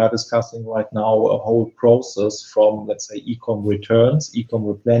team, we are discussing right now a whole process from, let's say, e-com returns, e-com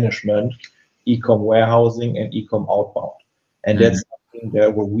replenishment, e-com warehousing, and e-com outbound. And that's something there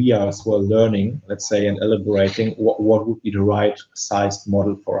where we are as well learning, let's say, and elaborating what would be the right sized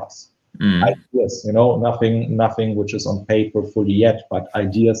model for us. Ideas, you know, nothing which is on paper fully yet, but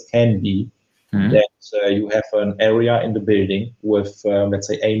ideas can be that you have an area in the building with, let's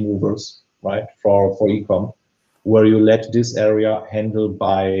say, A-movers, right, for e-com, where you let this area handle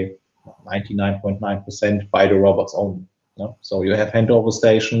by 99.9% by the robots only. No? So you have handover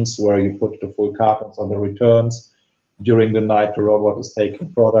stations where you put the full cartons on the returns. During the night, the robot is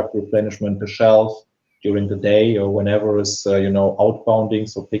taking product replenishment to shelf. During the day or whenever is, you know, outbounding,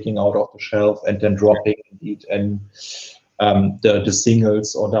 so picking out of the shelf and then dropping it and the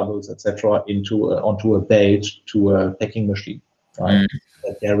singles or doubles, etc., onto a belt to a packing machine. Right?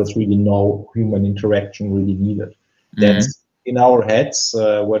 That there is really no human interaction really needed. That's in our heads.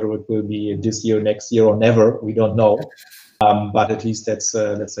 Whether it will be this year, next year, or never, we don't know. But at least that's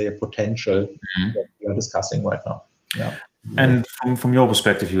let's say a potential that we are discussing right now. Yeah. And from your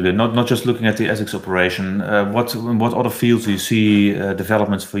perspective, Julia, not just looking at the ASICS operation, what other fields do you see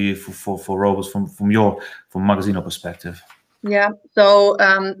developments for you for robots from Magazino perspective? Yeah, so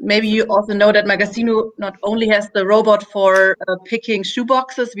maybe you also know that Magazino not only has the robot for picking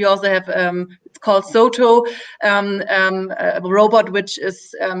shoeboxes, we also have it's called Soto, a robot which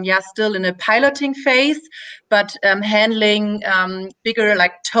is still in a piloting phase, but handling bigger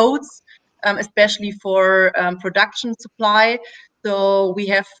like totes, especially for production supply. So we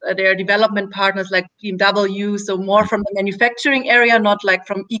have their development partners like BMW, so more from the manufacturing area, not like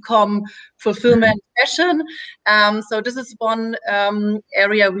from e-com, fulfillment, fashion. So this is one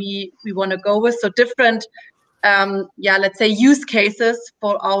area we want to go with. So different, let's say use cases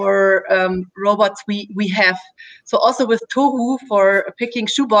for our robots we have. So also with TORU for picking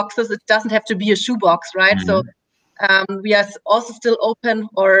shoe boxes, it doesn't have to be a shoebox, right? So we are also still open,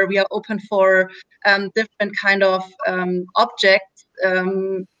 or we are open for different kind of objects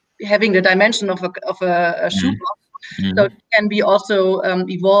having the dimension of a shoebox. So it can be also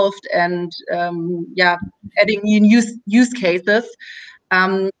evolved and adding new use cases.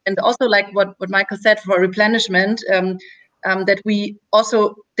 And also like what Michael said for replenishment, that we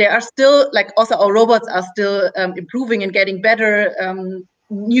also, there are still like also our robots are still improving and getting better.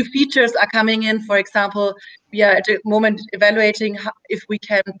 New features are coming in. For example, we are at the moment evaluating if we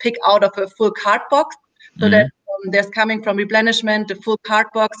can pick out of a full cart box, so that there's coming from replenishment the full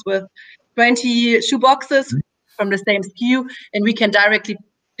cart box with 20 shoe boxes from the same SKU, and we can directly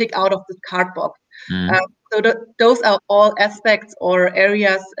pick out of this cart box. So those are all aspects or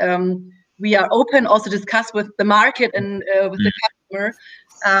areas we are open, also discuss with the market and with the customer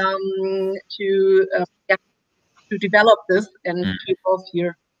to develop this and to evolve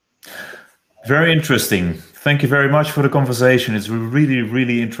here. Very interesting. Thank you very much for the conversation. It's really,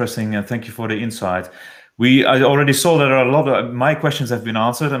 really interesting, and thank you for the insight. I already saw that a lot of my questions have been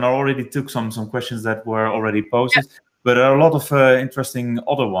answered, and I already took some questions that were already posted. Yeah. But there are a lot of interesting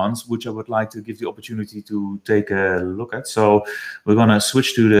other ones which I would like to give the opportunity to take a look at. So we're going to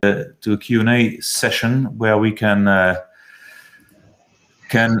switch to a Q&A session where we can add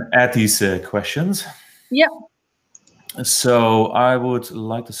these questions. Yeah. So I would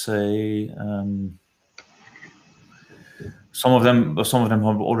like to say some of them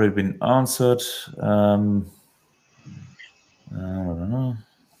have already been answered. I don't know.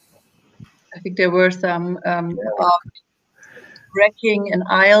 I think there were some about racking and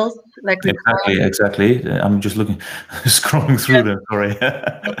aisles, like exactly. I'm just looking, scrolling through them. Sorry.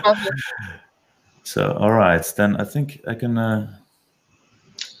 No problem. So all right, then I think I can.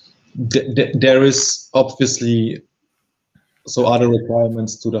 There is obviously So are the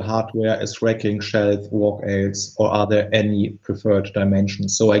requirements to the hardware as racking, shelf, walk aids, or are there any preferred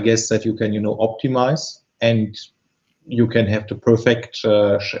dimensions? So I guess that you can, optimize, and you can have the perfect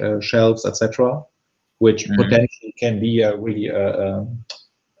shelves, etc., which potentially can be a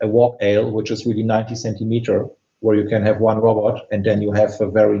walk aisle, which is really 90 centimeter, where you can have one robot, and then you have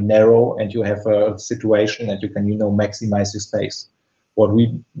a very narrow, and you have a situation that you can, maximize your space.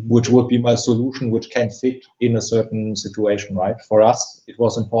 Which would be my solution, which can fit in a certain situation, right? For us, it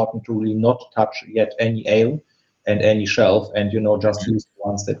was important to really not touch yet any aisle and any shelf, and just use the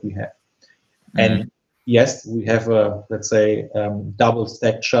ones that we have. And yes, we have a, let's say, double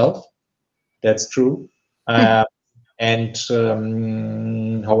stacked shelf. That's true. And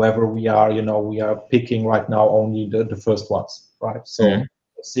however, we are picking right now only the first ones, right? So a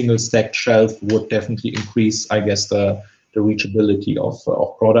single stacked shelf would definitely increase, I guess, the reachability of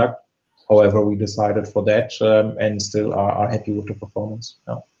product. However, we decided for that and still are happy with the performance.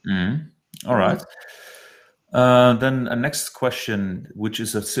 Yeah. All right. Then a next question, which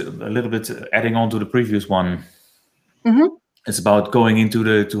is a little bit adding on to the previous one. It's about going into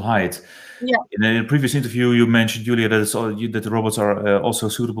height. Yeah. In a previous interview, you mentioned, Julia, that the robots are also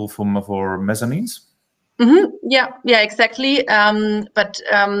suitable for mezzanines. Yeah, exactly. But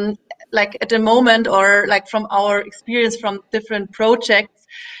like at the moment, or like from our experience from different projects,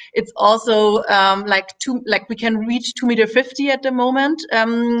 it's also like we can reach 2.50 meters at the moment.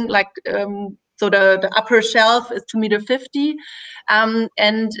 So the upper shelf is 2.50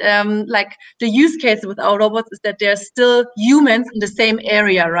 meters. Like the use case with our robots is that there's still humans in the same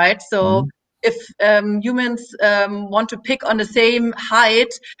area, right? So if humans want to pick on the same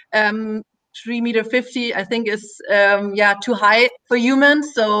height, 3.50 meters, I think, is too high for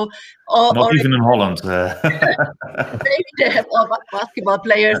humans. So not even in Holland. Maybe they have all basketball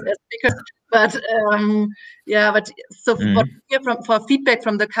players as speakers, but so what we hear for feedback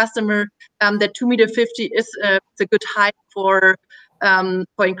from the customer, that 2.50 meters is a good height for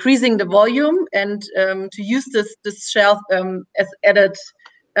increasing the volume and to use this shelf as added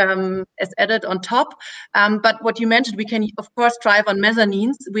on top. But what you mentioned, we can of course drive on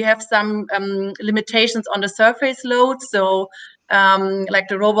mezzanines. We have some limitations on the surface load. So like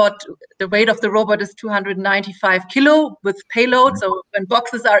the weight of the robot is 295 kilo with payload. So when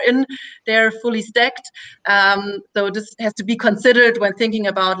boxes are in, they're fully stacked. So this has to be considered when thinking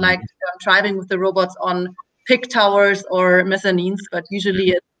about like driving with the robots on pick towers or mezzanines. But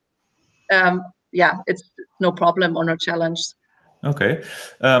usually, it's no problem or no challenge. Okay,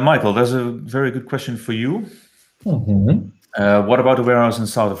 Michael, there's a very good question for you. What about the warehouse in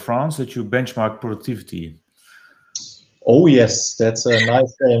south of France that you benchmark productivity? Oh yes, that's a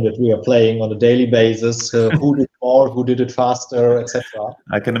nice game that we are playing on a daily basis. Who did more, who did it faster, etc.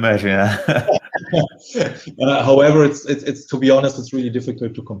 I can imagine. Yeah. However, it's to be honest, it's really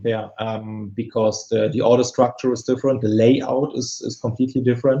difficult to compare because the order structure is different, the layout is completely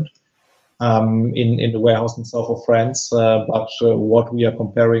different in the warehouse in south of France. But what we are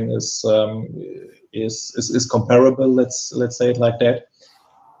comparing is comparable. Let's say it like that.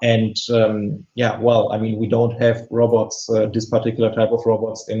 And well, I mean, we don't have robots, this particular type of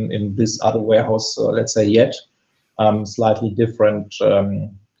robots in this other warehouse, let's say yet. Slightly different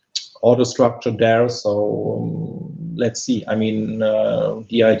order structure there. So let's see. I mean,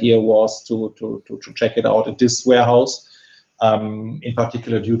 the idea was to check it out at this warehouse, in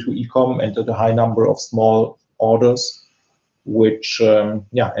particular due to e-com and the high number of small orders, which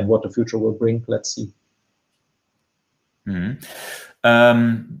and what the future will bring. Let's see.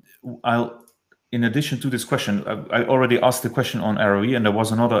 In addition to this question, I already asked the question on ROE, and there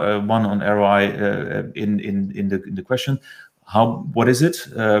was another one on ROI in the question. What is it?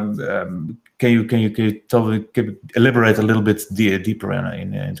 Can you elaborate a little bit deeper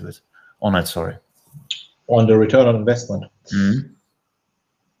into it? On it, sorry. On the return on investment.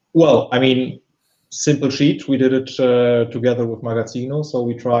 Well, I mean, simple sheet. We did it together with Magazino, so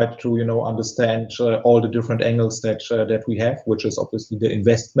we tried to understand all the different angles that we have, which is obviously the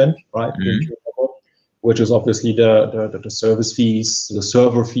investment, right? Which is obviously the service fees, the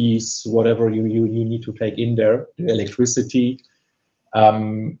server fees, whatever you need to take in there, the electricity,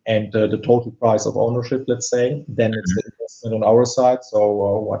 and the total price of ownership, let's say. Then it's the investment on our side.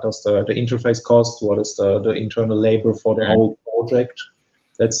 So what does the interface cost? What is the internal labor for the whole project?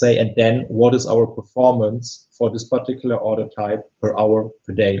 Let's say, and then what is our performance for this particular order type per hour,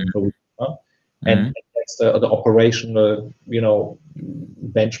 per day, per week? And that's the operational,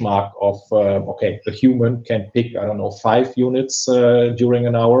 benchmark of, the human can pick, 5 units during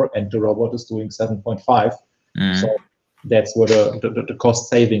an hour, and the robot is doing 7.5. So that's where the cost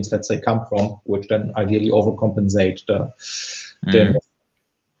savings, let's say, come from, which then ideally overcompensate the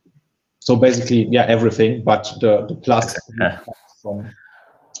so basically, yeah, everything, but the plus from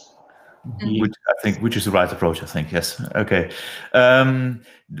which is the right approach, I think. Yes. Okay.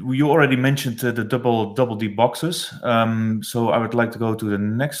 You already mentioned the double D boxes. So I would like to go to the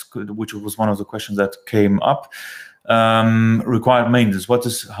next, which was one of the questions that came up. Required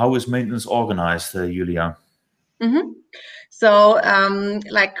maintenance. How is maintenance organized, Julia? So,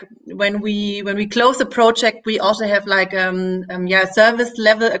 like when we close a project, we also have like service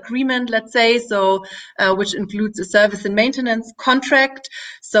level agreement, let's say, so which includes a service and maintenance contract.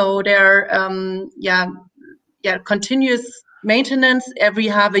 So there continuous maintenance every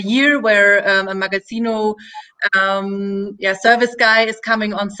half a year, where a Magazino service guy is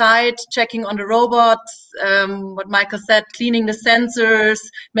coming on site, checking on the robots, what Michael said, cleaning the sensors,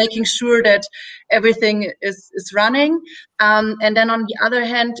 making sure that everything is running. And then on the other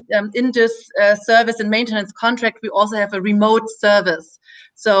hand, in this service and maintenance contract, we also have a remote service.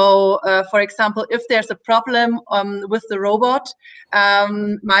 So, for example, if there's a problem with the robot,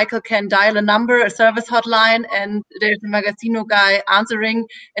 Michael can dial a number, a service hotline, and there's a Magazino guy answering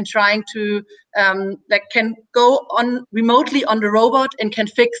and trying to can go on remotely on the robot and can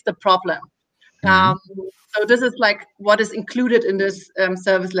fix the problem. So this is like what is included in this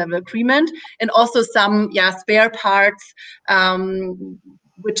service level agreement, and also some spare parts,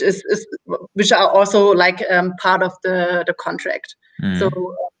 which are also like part of the contract. So,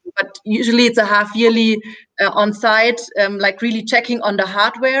 but usually it's a half yearly on site, like really checking on the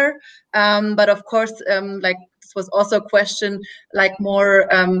hardware. But of course, like this was also a question, like more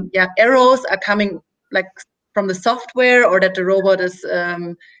errors are coming like from the software, or that the robot is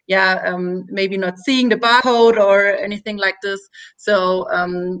maybe not seeing the barcode or anything like this. So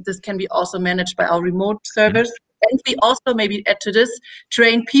this can be also managed by our remote service. And we also, maybe add to this,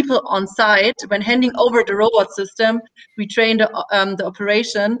 train people on site when handing over the robot system. We train the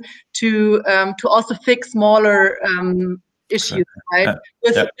operation to also fix smaller issues, right?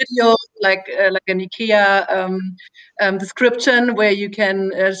 With videos like an IKEA description, where you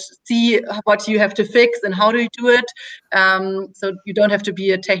can see what you have to fix and how do you do it. So you don't have to be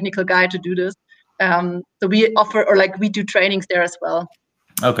a technical guy to do this. So we offer, or like we do trainings there as well.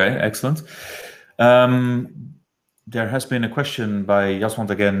 Okay, excellent. There has been a question by Jasmond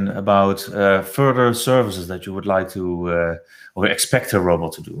again about further services that you would like to or expect a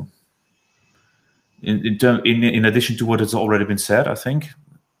robot to do. In addition to what has already been said, I think.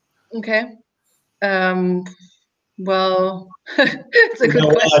 Okay. Well, it's a good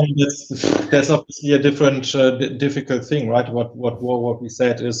question. I mean, that's obviously a different, difficult thing, right? What we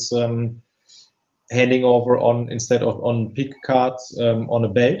said is handing over instead of on pick cards on a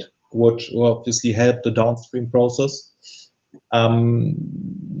belt, which will obviously help the downstream process.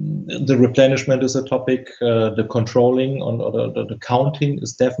 The replenishment is a topic. The controlling or the counting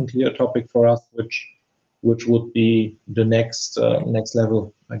is definitely a topic for us, which would be the next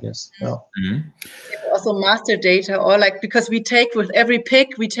level, I guess. Yeah. Also master data, or like, because we take with every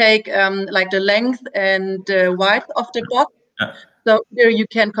pick, we take like the length and width of the box. Yeah. So there you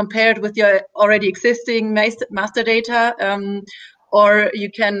can compare it with your already existing master data, or you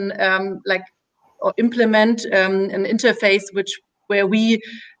can or implement an interface where we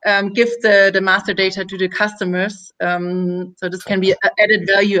give the master data to the customers. So this can be added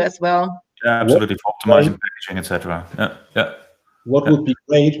value as well. Yeah, absolutely, for optimizing packaging, etc. Yeah. What would be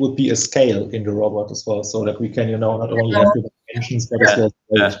great would be a scale in the robot as well, so that we can, not only have the dimensions, but as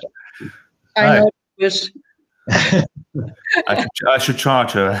well. I know. Wish. I should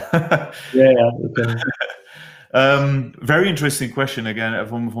charge her. Very interesting question again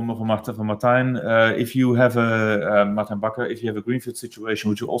from Martijn. If you have Martijn Bakker, if you have a greenfield situation,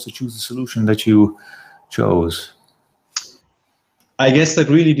 would you also choose the solution that you chose? I guess that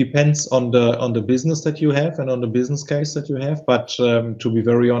really depends on the business that you have and on the business case that you have. But to be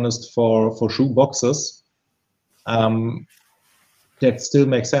very honest, for shoe boxes, that still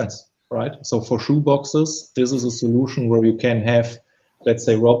makes sense, right? So for shoe boxes, this is a solution where you can have, let's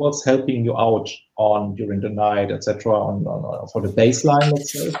say, robots helping you out during the night, etc. For the baseline,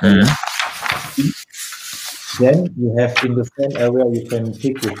 let's say. Then you have in the same area you can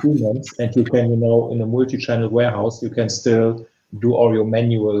pick your humans, and you can, in a multi-channel warehouse, you can still do all your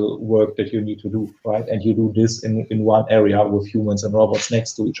manual work that you need to do, right? And you do this in one area with humans and robots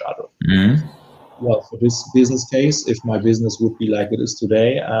next to each other. Well, for this business case, if my business would be like it is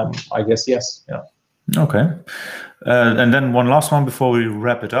today, I guess yes. Yeah. Okay. And then one last one before we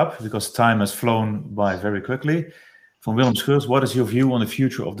wrap it up, because time has flown by very quickly. From Willem Scheurs, what is your view on the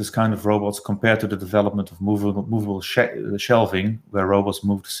future of this kind of robots compared to the development of movable shelving, where robots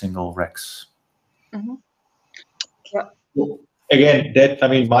move to single racks? Mm-hmm. Yeah.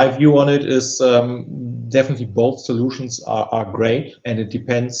 Again, my view on it is definitely both solutions are great, and it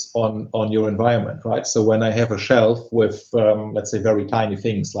depends on your environment, right? So when I have a shelf with, let's say, very tiny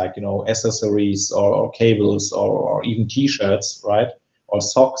things like, accessories or cables or even T-shirts, right? Or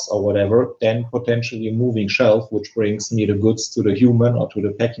socks or whatever, then potentially a moving shelf, which brings me the goods to the human or to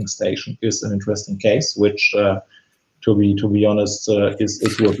the packing station, is an interesting case, which, to be honest,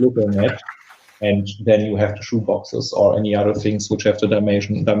 is worth looking at. And then you have the shoe boxes or any other things which have the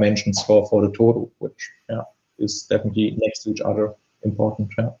dimensions for the TORU, which is definitely next to each other important.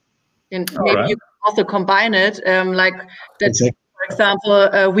 Yeah. And maybe you can also combine it, like that. Exactly. For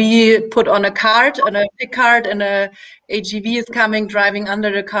example, we put on a cart, on a big cart, and a AGV is coming, driving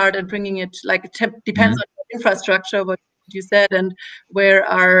under the cart and bringing it. Like it depends on the infrastructure, what you said, and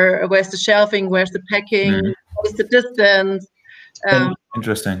where's the shelving, where's the packing, what is the distance.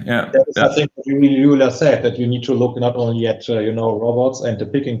 Interesting. Yeah. That is, I think, what Julia said, that you need to look not only at robots and the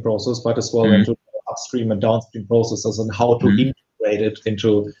picking process, but as well into upstream and downstream processes and how to integrate it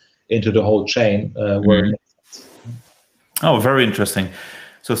into the whhole chain where it makes sense. Oh, very interesting.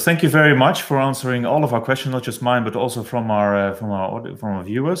 So thank you very much for answering all of our questions, not just mine, but also from our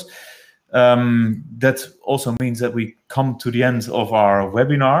viewers. That also means that we come to the end of our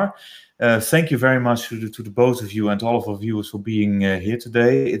webinar. Thank you very much to the both of you and all of our viewers for being here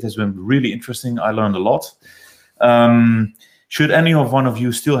today. It has been really interesting. I learned a lot. Should any one of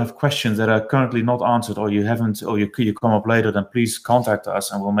you still have questions that are currently not answered, or you haven't, or you come up later, then please contact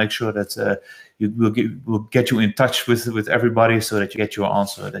us, and we'll make sure that we'll get you in touch with everybody so that you get your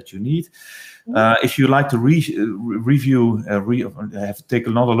answer that you need. If you like to take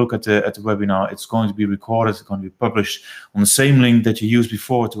another look at the webinar, it's going to be recorded. It's going to be published on the same link that you used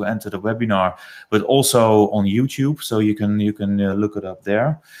before to enter the webinar, but also on YouTube, so you can look it up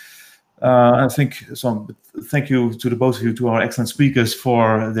there. I think so. Thank you to the both of you, to our excellent speakers,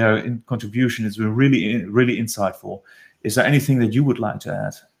 for their contribution. It's been really insightful. Is there anything that you would like to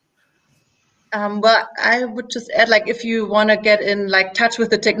add? Well, I would just add, like, if you want to get in touch with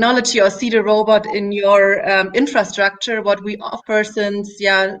the technology or see the robot in your infrastructure, what we offer since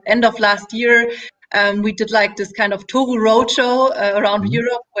end of last year, we did this kind of TORU roadshow around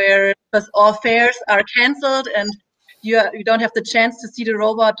Europe, where all fairs are cancelled and you don't have the chance to see the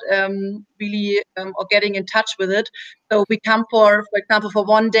robot really or getting in touch with it. So we come for example, for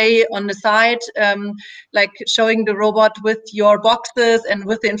one day on the site, showing the robot with your boxes and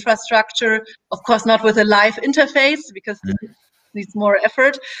with the infrastructure. Of course, not with a live interface, because this needs more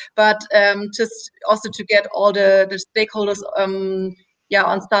effort, but just also to get all the stakeholders on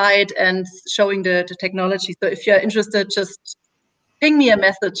site and showing the technology. So if you're interested, just ping me a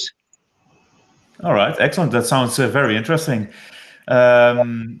message. All right, excellent. That sounds very interesting.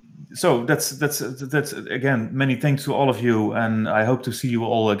 So that's again, many thanks to all of you, and I hope to see you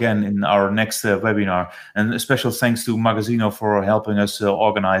all again in our next webinar. And a special thanks to Magazino for helping us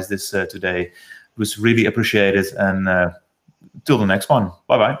organize this today. It was really appreciated. And till the next one.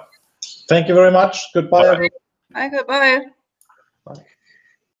 Bye bye. Thank you very much. Goodbye. Bye. Goodbye. Bye.